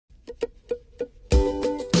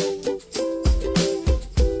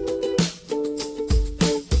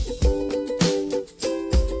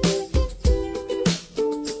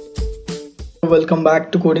welcome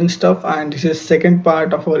back to Coding Stuff, and this is second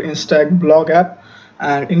part of our Instag blog app.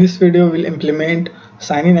 And in this video we'll implement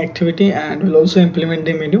sign in activity and we'll also implement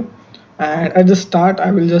the menu. And at the start I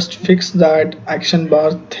will just fix that action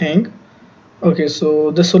bar thing. Okay,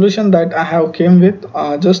 so the solution that I have came with,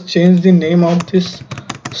 just change the name of this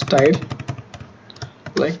style.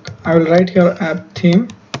 Like I will write here app theme,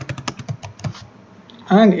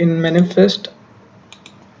 and in manifest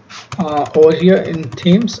over here in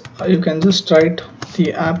themes you can just write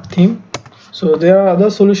the app theme. So there are other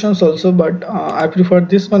solutions also, but I prefer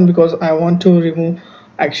this one because I want to remove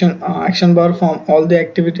action bar from all the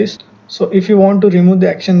activities. So if you want to remove the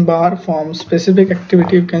action bar from specific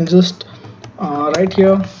activity, you can just write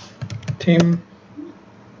here theme,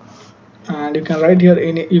 and you can write here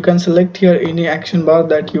you can select here any action bar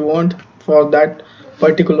that you want for that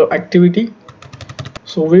particular activity.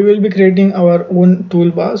 So we will be creating our own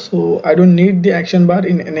toolbar, so I don't need the action bar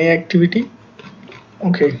in any activity.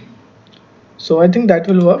 Okay, so I think that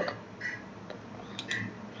will work.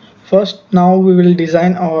 First, now we will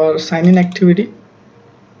design our sign in activity.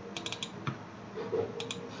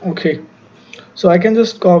 Okay, so I can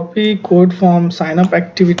just copy code from sign up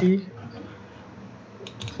activity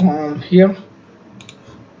from here.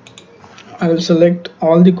 I will select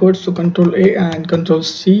all the codes, so Control A and Control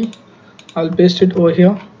C. I'll paste it over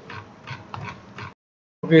here.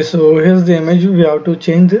 Okay, so here's the image. We have to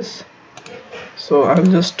change this, so I'll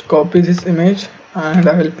just copy this image and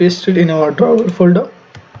I will paste it in our drawer folder.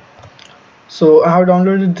 So I have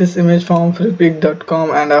downloaded this image from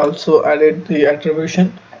freepik.com and I also added the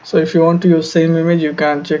attribution. So if you want to use same image, you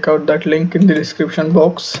can check out that link in the description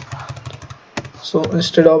box. So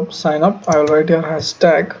instead of sign up, I will write here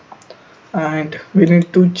hashtag, and we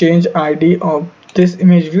need to change ID of this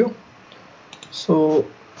image view. So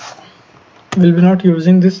we'll be not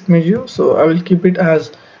using this image view, so I will keep it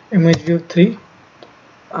as image view 3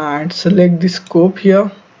 and select the scope here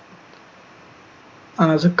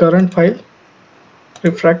as a current file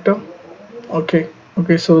refractor. Okay,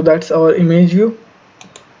 so that's our image view.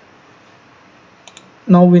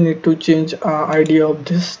 Now we need to change ID of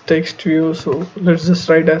this text view, so let's just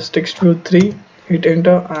write as text view 3, hit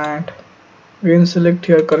enter, and again select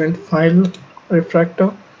here current file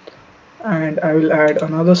refractor, and I will add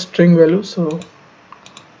another string value, so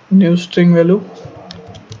new string value,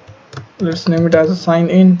 let's name it as a sign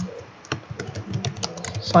in,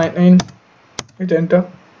 hit enter,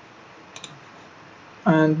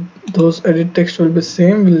 and those edit text will be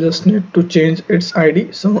same. We'll just need to change its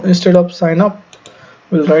ID, so instead of sign up,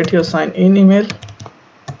 we'll write here sign in email,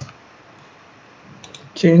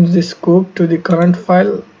 change the scope to the current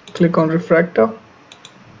file, click on refractor,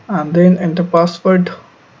 and then enter password.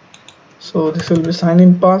 So this will be sign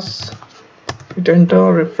in pass, hit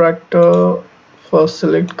enter, refractor, first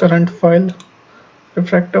select current file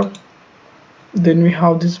refractor, then we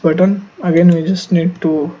have this button. Again we just need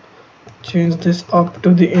to change this up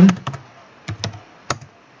to the in,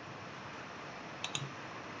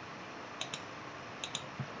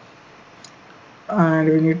 and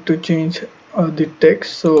we need to change the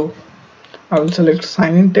text, so I will select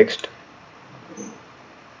sign in text,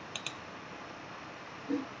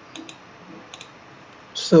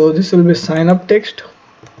 so this will be sign up text,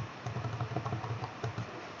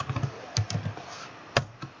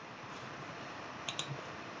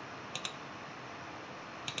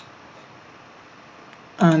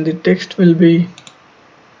 and the text will be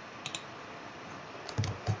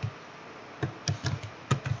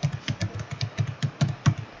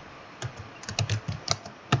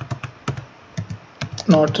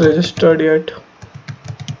not registered yet.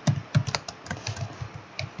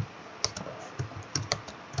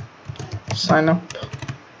 Sign up.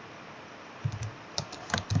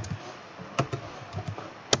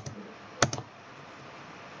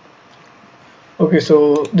 Okay,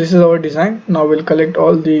 so this is our design. Now we'll collect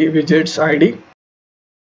all the widgets ID.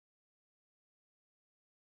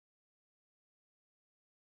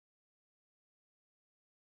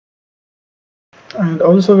 And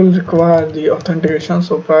also we'll require the authentication,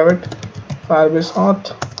 so private firebase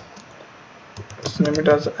auth, let's name it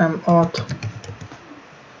as mauth.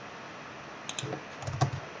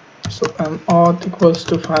 So mauth equals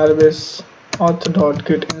to firebase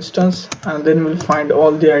auth.get instance, and then we'll find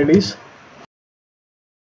all the IDs.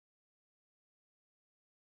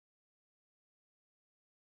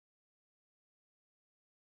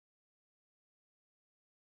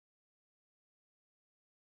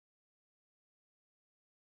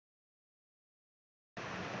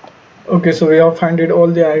 Okay, so we have found all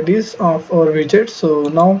the IDs of our widgets. So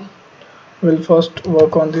now we'll first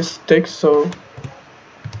work on this text, so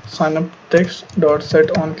sign up text dot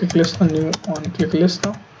set on click listener new on click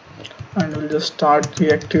listener, and we'll just start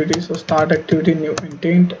the activity. So start activity new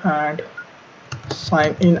intent and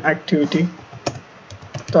sign in activity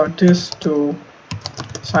dot this to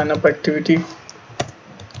sign up activity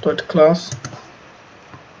dot class.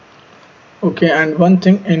 Okay, and one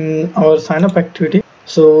thing in our sign up activity,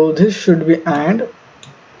 so this should be and,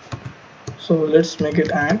 so let's make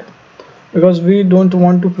it and, because we don't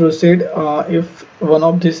want to proceed if one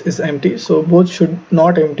of this is empty, so both should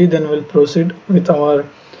not empty, then we'll proceed with our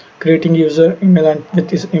creating user email and with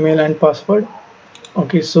his email and password.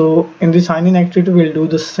 Okay, so in the sign in activity we'll do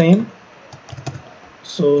the same.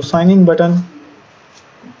 So sign in button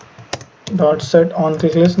dot set on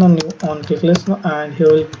click listener new on click listener, and here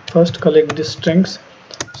we'll first collect the strings.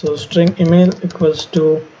 So string email equals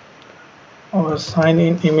to our sign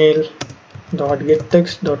in email dot get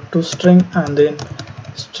text dot to string, and then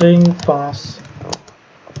string pass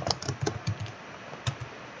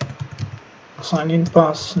sign in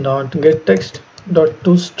pass dot get text dot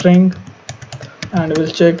to string, and we'll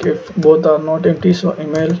check if both are not empty. So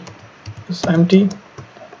email is empty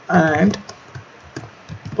and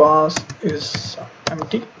pass is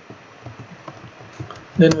empty,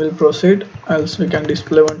 then we'll proceed, else we can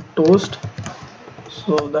display one toast.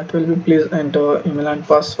 So that will be please enter email and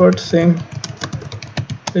password. Same,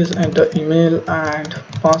 please enter email and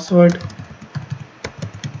password.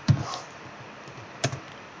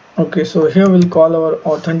 Okay, so here we'll call our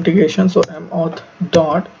authentication. So mauth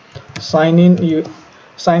dot sign in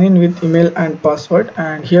with email and password,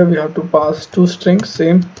 and here we have to pass two strings,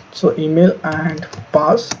 same, so email and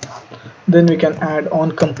pass. Then we can add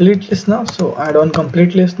on complete listener. So add on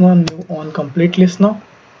complete listener new on complete listener,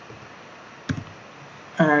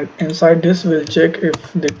 and inside this we'll check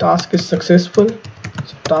if the task is successful.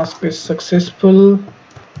 So task is successful,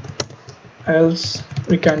 else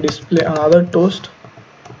we can display another toast.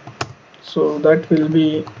 So that will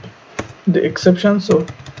be the exception. So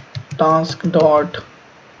task dot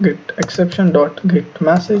get exception dot get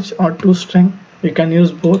message or to string, you can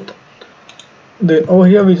use both. Then over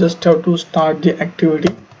here we just have to start the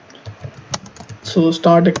activity. So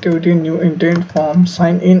start activity new intent form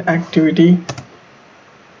sign in activity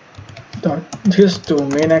dot this to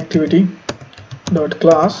main activity dot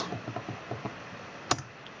class,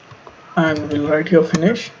 and we'll write here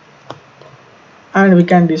finish, and we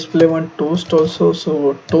can display one toast also.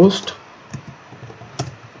 So toast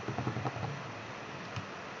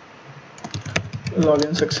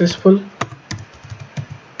login successful,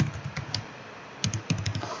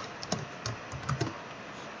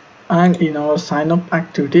 and in our sign up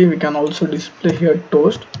activity we can also display here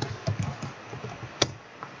toast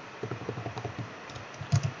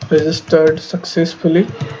registered successfully.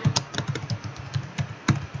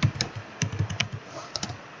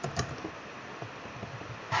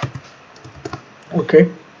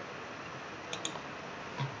 Okay,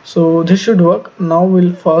 so this should work. Now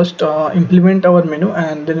we'll first implement our menu,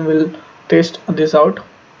 and then we'll test this out.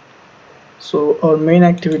 So our main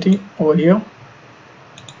activity over here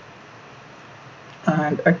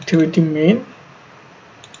and activity main.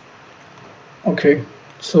 Okay,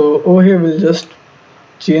 so over here we'll just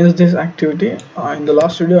change this activity. In the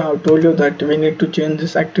last video I have told you that we need to change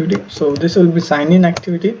this activity. So this will be sign in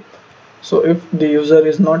activity. So if the user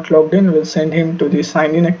is not logged in, we'll send him to the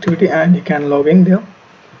sign in activity and he can log in there.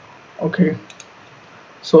 Okay,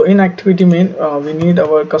 so in activity main we need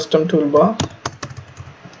our custom toolbar.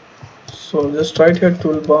 So just write here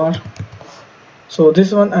toolbar. So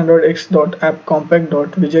this one Android X dot app compact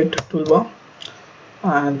dot widget toolbar,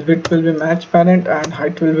 and width will be match parent and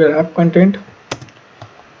height will be wrap content.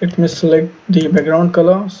 Let me select the background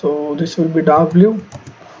color, so this will be dark blue,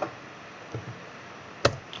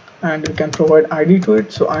 and we can provide ID to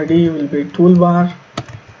it. So ID will be toolbar,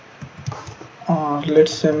 or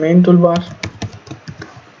let's say main toolbar,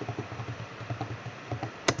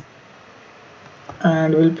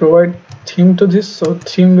 and we'll provide theme to this. So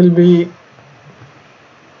theme will be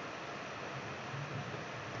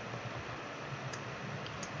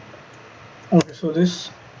okay, so this.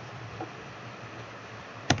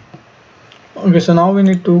 Okay, so now we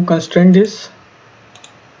need to constrain this.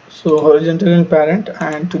 So horizontal in parent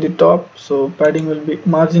and to the top, so padding will be,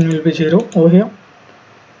 margin will be 0 over here.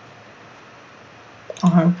 I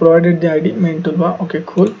have provided the ID main toolbar. Okay,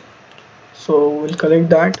 cool. So we'll collect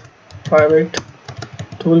that private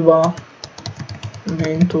toolbar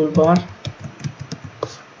main toolbar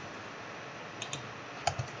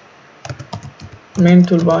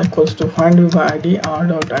equals to find view by ID r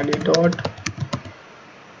dot id dot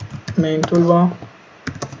main toolbar,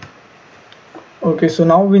 Okay, so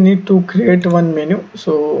now we need to create one menu.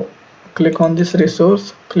 So click on this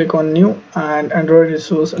resource, click on new and Android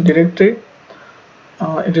resource directory,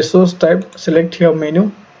 resource type, select here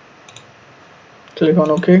menu, click on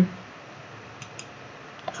OK,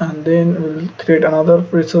 and then we'll create another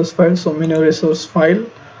resource file. So menu resource file,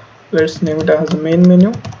 let's name it as main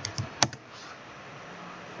menu.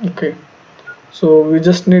 Okay, so we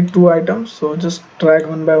just need two items, so just drag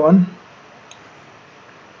one by one,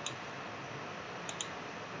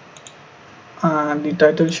 and the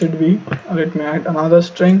title should be, let me add another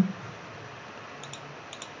string.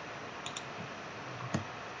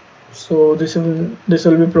 So this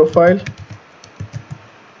will be profile,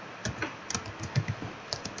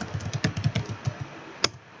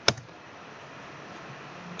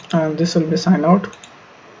 and this will be sign out.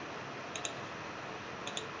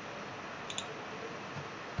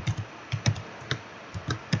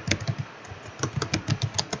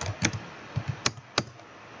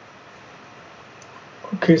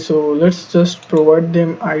 Okay, so let's just provide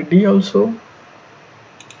them ID also.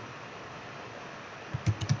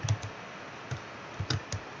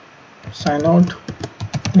 Sign out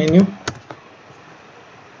menu,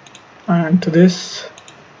 and to this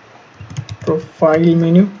profile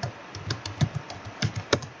menu.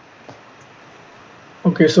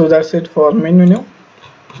 Okay, so that's it for main menu.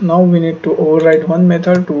 Now we need to override one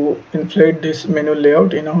method to inflate this menu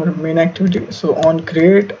layout in our main activity. So on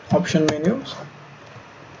create option menus,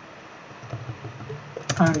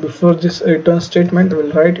 and before this return statement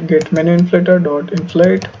we'll write get menu inflator dot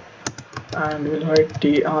inflate, and we'll write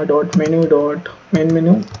tr dot menu dot main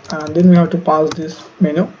menu, and then we have to pass this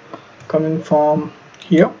menu coming from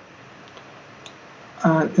here,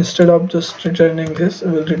 and instead of just returning this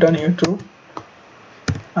we'll return here true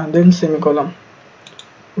and then semicolon.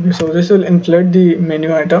 Okay, so this will inflate the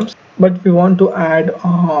menu items, but we want to add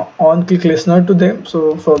on click listener to them.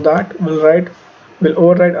 So for that we'll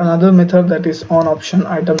override another method, that is on option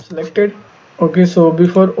item selected. Okay, so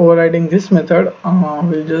before overriding this method,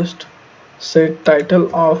 we'll just set title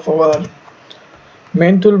of our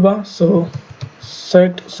main toolbar. So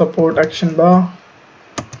set support action bar,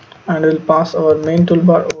 and we'll pass our main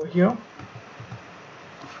toolbar over here.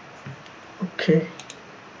 Okay,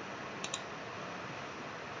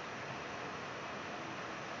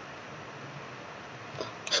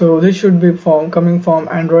 so this should be coming from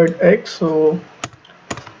Android X. So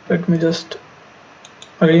let me just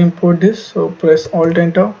re-import this. So press Alt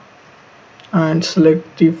Enter and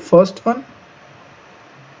select the first one.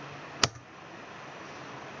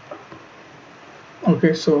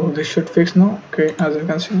 Okay, so this should fix now. Okay, as you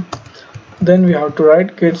can see, then we have to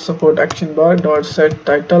write get support action bar dot set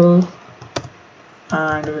title,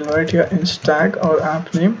 and we'll write here Instag or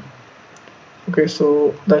app name. Okay,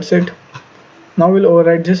 so that's it. Now we'll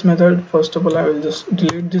override this method. First of all, I will just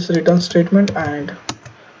delete this return statement, and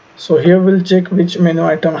so here we'll check which menu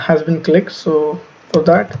item has been clicked. So for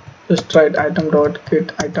that, just write item dot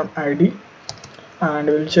get item ID, and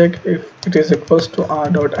we'll check if it is equals to r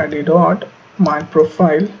dot id dot my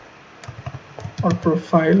profile or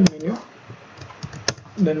profile menu.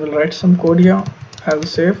 Then we'll write some code here. I'll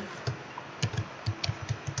save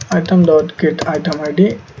item dot get item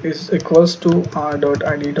ID is equals to r dot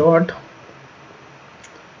id dot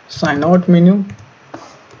sign out menu,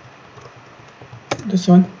 this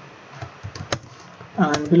one,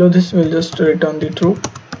 and below this we'll just return the true.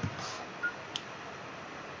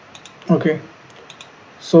 Okay,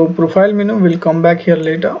 so profile menu will come back here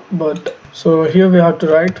later, but so here we have to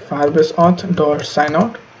write firebase auth dot sign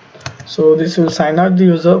out. So this will sign out the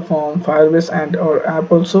user from Firebase and our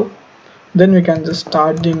app also. Then we can just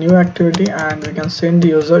start the new activity, and we can send the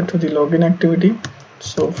user to the login activity.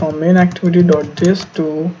 So from main activity dot this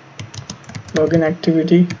to login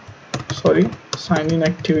activity, sorry, sign in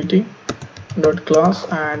activity dot class,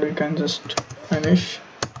 and we can just finish.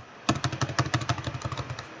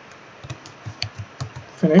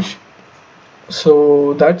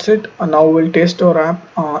 So that's it. Now we'll test our app,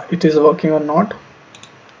 it is working or not.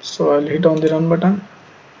 So I'll hit on the run button.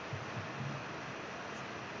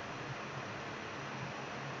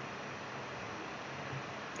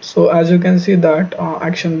 So as you can see that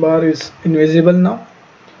action bar is invisible now.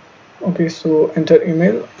 Okay, so enter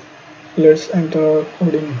email. Let's enter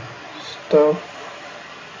coding stuff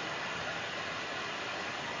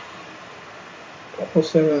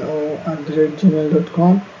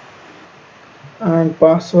 470@gmail.com, and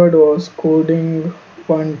password was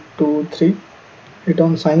coding123. Hit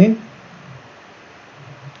on sign in.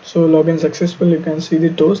 So login successful. You can see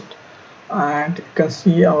the toast, and you can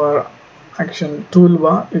see our action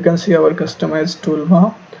toolbar. You can see our customized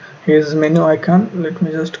toolbar. Here's menu icon. Let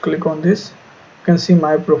me just click on this, you can see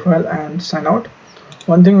my profile and sign out.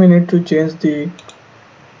 One thing we need to change this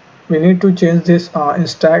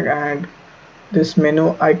Instag and this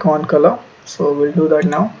menu icon color, so we'll do that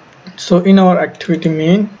now. So in our activity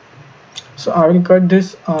main, so I will cut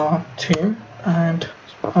this theme and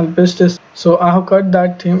I'll paste this. So I have cut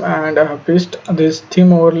that theme and I have pasted this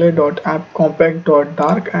theme overlay dot app compact dot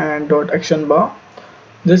dark and dot action bar,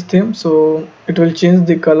 this theme. So it will change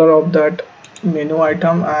the color of that menu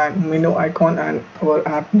item and menu icon and our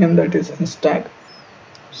app name, that is Instag.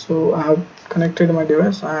 So I have connected my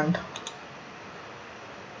device and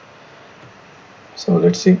so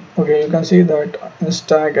let's see. Okay, you can see that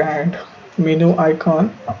Instag and menu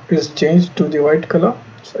icon is changed to the white color.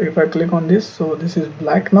 So if I click on this, so this is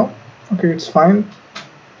black now. Okay, it's fine.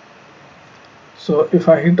 So if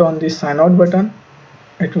I hit on the sign out button,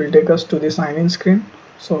 it will take us to the sign in screen.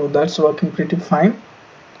 So that's working pretty fine.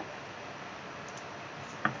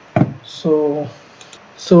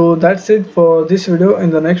 So that's it for this video.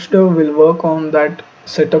 In the next video we'll work on that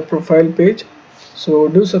setup profile page. So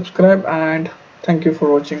do subscribe and thank you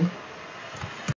for watching.